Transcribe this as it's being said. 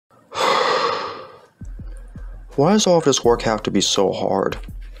Why does all of this work have to be so hard?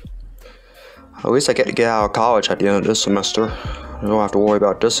 At least I get to get out of college at the end of this semester. I don't have to worry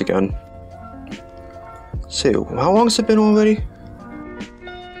about this again. See, how long has it been already?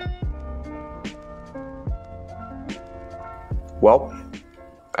 Well,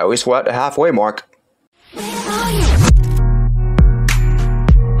 at least we're at the halfway mark.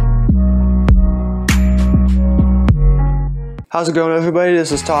 How's it going, everybody?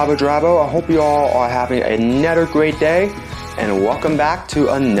 This is Tabo Drabo. I hope you all are having another great day, and welcome back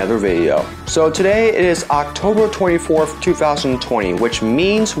to another video. So today it is October 24th, 2020, which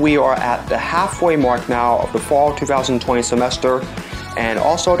means we are at the halfway mark now of the fall 2020 semester, and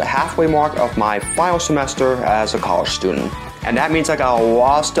also the halfway mark of my final semester as a college student. And that means I got a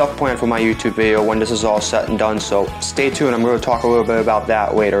lot of stuff planned for my YouTube video when this is all said and done, so stay tuned. I'm going to talk a little bit about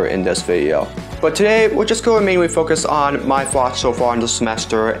that later in this video. But today, we're just going to mainly focus on my thoughts so far in the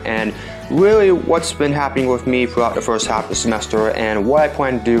semester and really what's been happening with me throughout the first half of the semester and what I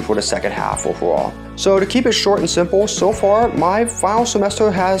plan to do for the second half overall. So to keep it short and simple, so far, my final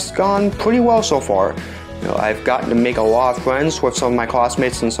semester has gone pretty well so far. I've gotten to make a lot of friends with some of my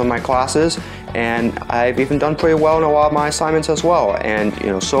classmates in some of my classes, and I've even done pretty well in a lot of my assignments as well.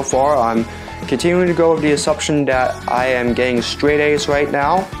 And so far I'm continuing to go with the assumption that I am getting straight A's right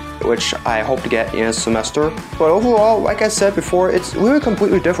now, which I hope to get in a semester. But overall, like I said before, it's really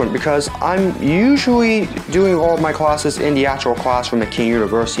completely different because I'm usually doing all of my classes in the actual classroom at Kean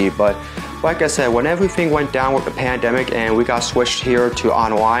University, but like I said, when everything went down with the pandemic and we got switched here to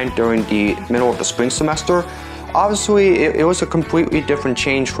online during the middle of the spring semester, obviously it was a completely different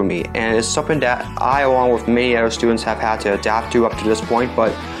change for me, and it's something that I, along with many other students, have had to adapt to up to this point.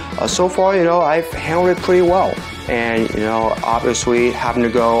 But so far, I've handled it pretty well. And obviously having to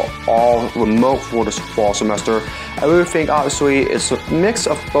go all remote for this fall semester, I really think obviously it's a mix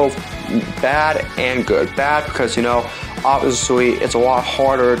of both bad and good. Bad because obviously it's a lot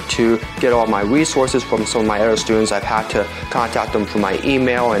harder to get all my resources from some of my other students. I've had to contact them through my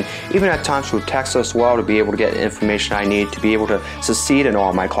email and even at times through text as well to be able to get the information I need to be able to succeed in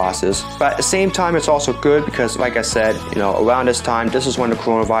all my classes. But at the same time, it's also good because, like I said, around this time, this is when the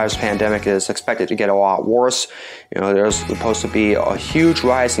coronavirus pandemic is expected to get a lot worse. There's supposed to be a huge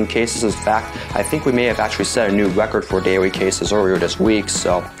rise in cases. In fact, I think we may have actually set a new record for daily cases earlier this week.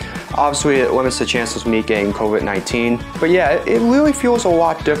 So obviously it limits the chances of me getting COVID-19. But yeah, it really feels a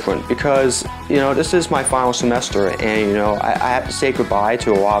lot different because, this is my final semester and, I have to say goodbye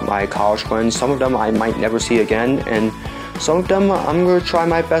to a lot of my college friends. Some of them I might never see again, and some of them I'm going to try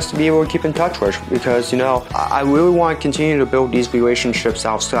my best to be able to keep in touch with because, I really want to continue to build these relationships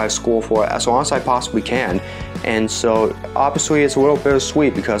outside school for as long as I possibly can. And so obviously it's a little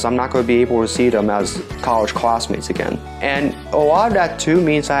bittersweet because I'm not going to be able to see them as college classmates again. And a lot of that too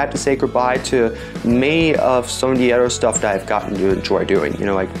means I have to say goodbye to many of some of the other stuff that I've gotten to enjoy doing,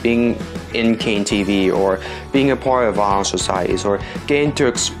 like being in Kean TV or being a part of honor societies or getting to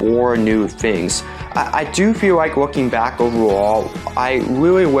explore new things. I do feel like looking back overall, I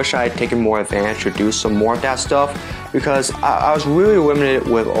really wish I had taken more advantage to do some more of that stuff because I was really limited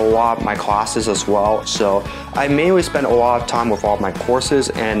with a lot of my classes as well. So I mainly spent a lot of time with all of my courses,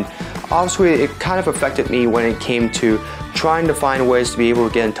 and obviously it kind of affected me when it came to trying to find ways to be able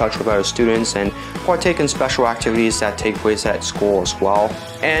to get in touch with other students and partake in special activities that take place at school as well.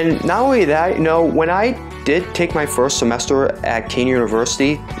 And not only that, when I did take my first semester at Kean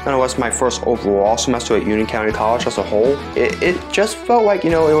University, and it was my first overall semester at Union County College as a whole, it just felt like,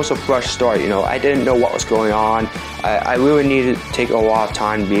 it was a fresh start. I didn't know what was going on. I really needed to take a lot of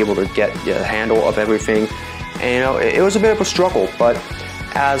time to be able to get the handle of everything. And, it was a bit of a struggle, but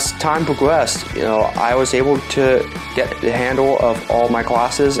as time progressed, I was able to get the handle of all my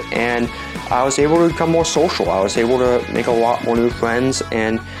classes, and I was able to become more social. I was able to make a lot more new friends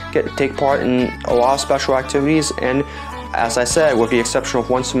and take part in a lot of special activities. And as I said, with the exception of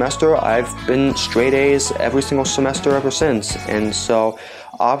one semester, I've been straight A's every single semester ever since. And so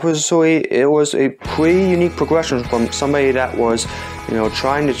obviously it was a pretty unique progression from somebody that was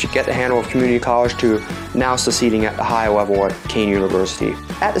trying to get the handle of community college to now succeeding at the high level at Kean University.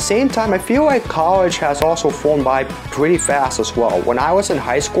 At the same time, I feel like college has also flown by pretty fast as well. When I was in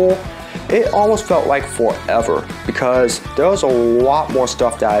high school, it almost felt like forever because there was a lot more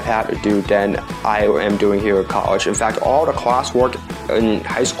stuff that I've had to do than I am doing here at college. In fact, all the classwork in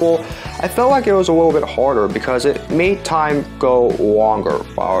high school, I felt like it was a little bit harder because it made time go longer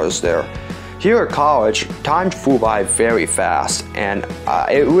while I was there. Here at college, time flew by very fast, and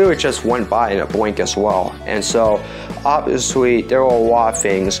it really just went by in a blink as well. And so obviously there were a lot of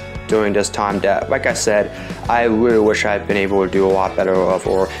things during this time that, like I said, I really wish I had been able to do a lot better of,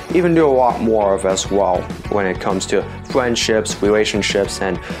 or even do a lot more of as well when it comes to friendships, relationships,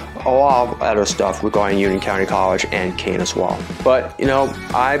 and a lot of other stuff regarding Union County College and Kean as well. But you know,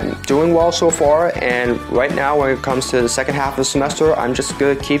 I'm doing well so far, and right now when it comes to the second half of the semester, I'm just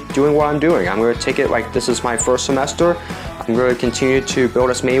going to keep doing what I'm doing. I'm going to take it like this is my first semester. I'm going to continue to build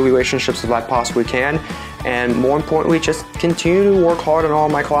as many relationships as I possibly can, and more importantly, just continue to work hard on all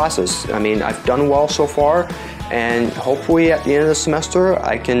my classes. I mean, I've done well so far, and hopefully at the end of the semester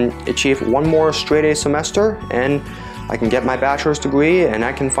I can achieve one more straight A semester and I can get my bachelor's degree and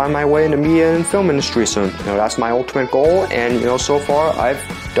I can find my way in the media and film industry soon. You know, that's my ultimate goal, and you know, so far I've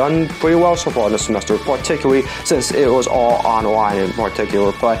done pretty well so far this semester, particularly since it was all online in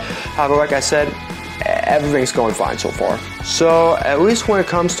particular. But however, like I said, everything's going fine so far. So at least when it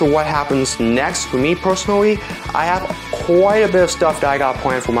comes to what happens next, for me personally, I have quite a bit of stuff that I got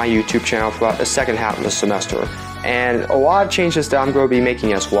planned for my YouTube channel throughout the second half of the semester, and a lot of changes that I'm going to be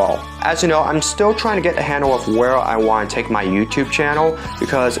making as well. As you know, I'm still trying to get a handle of where I want to take my YouTube channel,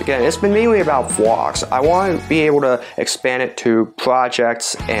 because again, it's been mainly about vlogs. I want to be able to expand it to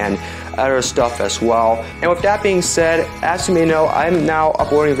projects and other stuff as well. And with that being said, as you may know, I'm now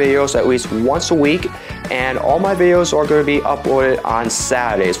uploading videos at least once a week, and all my videos are going to be uploaded on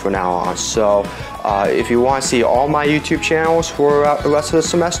Saturdays from now on. So if you want to see all my YouTube channels for the rest of the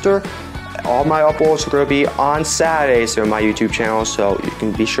semester, all my uploads are going to be on Saturdays on my YouTube channel, so you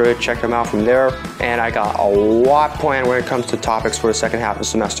can be sure to check them out from there. And I got a lot planned when it comes to topics for the second half of the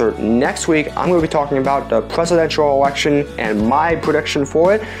semester. Next week, I'm going to be talking about the presidential election and my prediction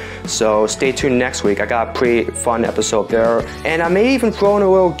for it, so stay tuned next week. I got a pretty fun episode there, and I may even throw in a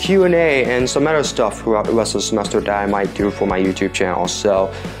little Q&A and some other stuff throughout the rest of the semester that I might do for my YouTube channel.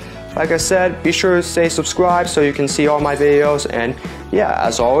 So like I said, be sure to stay subscribed so you can see all my videos, and yeah,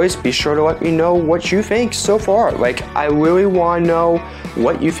 as always, be sure to let me know what you think so far. Like, I really want to know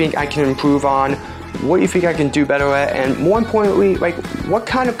what you think I can improve on, what you think I can do better at, and more importantly, like, what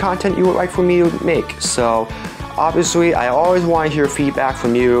kind of content you would like for me to make. So obviously, I always want to hear feedback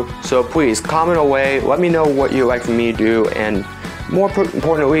from you, so please comment away, let me know what you'd like for me to do, and more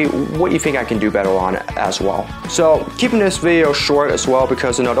importantly, what you think I can do better on it as well. So keeping this video short as well,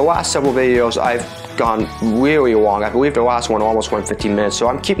 because you know, the last several videos I've gone really long. I believe the last one almost went 15 minutes, so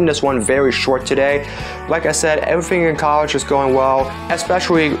I'm keeping this one very short today. Like I said, everything in college is going well,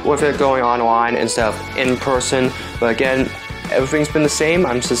 especially with it going online instead of in person. But again, everything's been the same.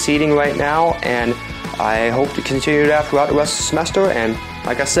 I'm succeeding right now, and I hope to continue that throughout the rest of the semester. And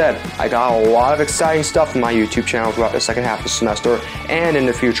like I said, I got a lot of exciting stuff in my YouTube channel throughout the second half of the semester and in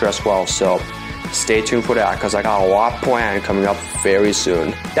the future as well. So stay tuned for that, because I got a lot planned coming up very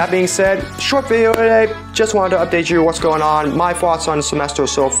soon. That being said, short video today. Just wanted to update you what's going on, my thoughts on the semester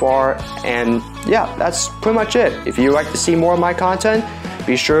so far, and yeah, that's pretty much it. If you'd like to see more of my content,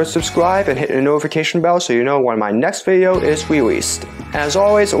 be sure to subscribe and hit the notification bell so you know when my next video is released. As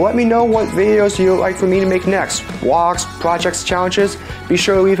always, let me know what videos you would like for me to make next. Vlogs, projects, challenges, be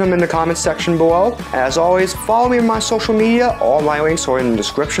sure to leave them in the comments section below. As always, follow me on my social media, all my links are in the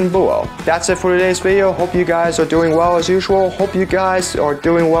description below. That's it for today's video. Hope you guys are doing well as usual. Hope you guys are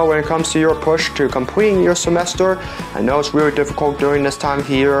doing well when it comes to your push to completing your semester. I know it's really difficult during this time of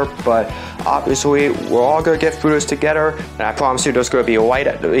year, but obviously we're all going to get through this together, and I promise you there's going to be a light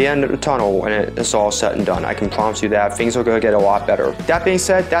at the end of the tunnel when it's all said and done. I can promise you that things are going to get a lot better. That being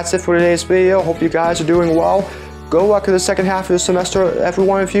said, that's it for today's video. Hope you guys are doing well. Good luck in the second half of the semester, every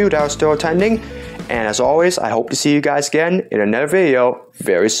one of you that are still attending. And as always, I hope to see you guys again in another video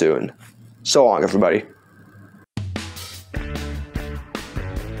very soon. So long, everybody.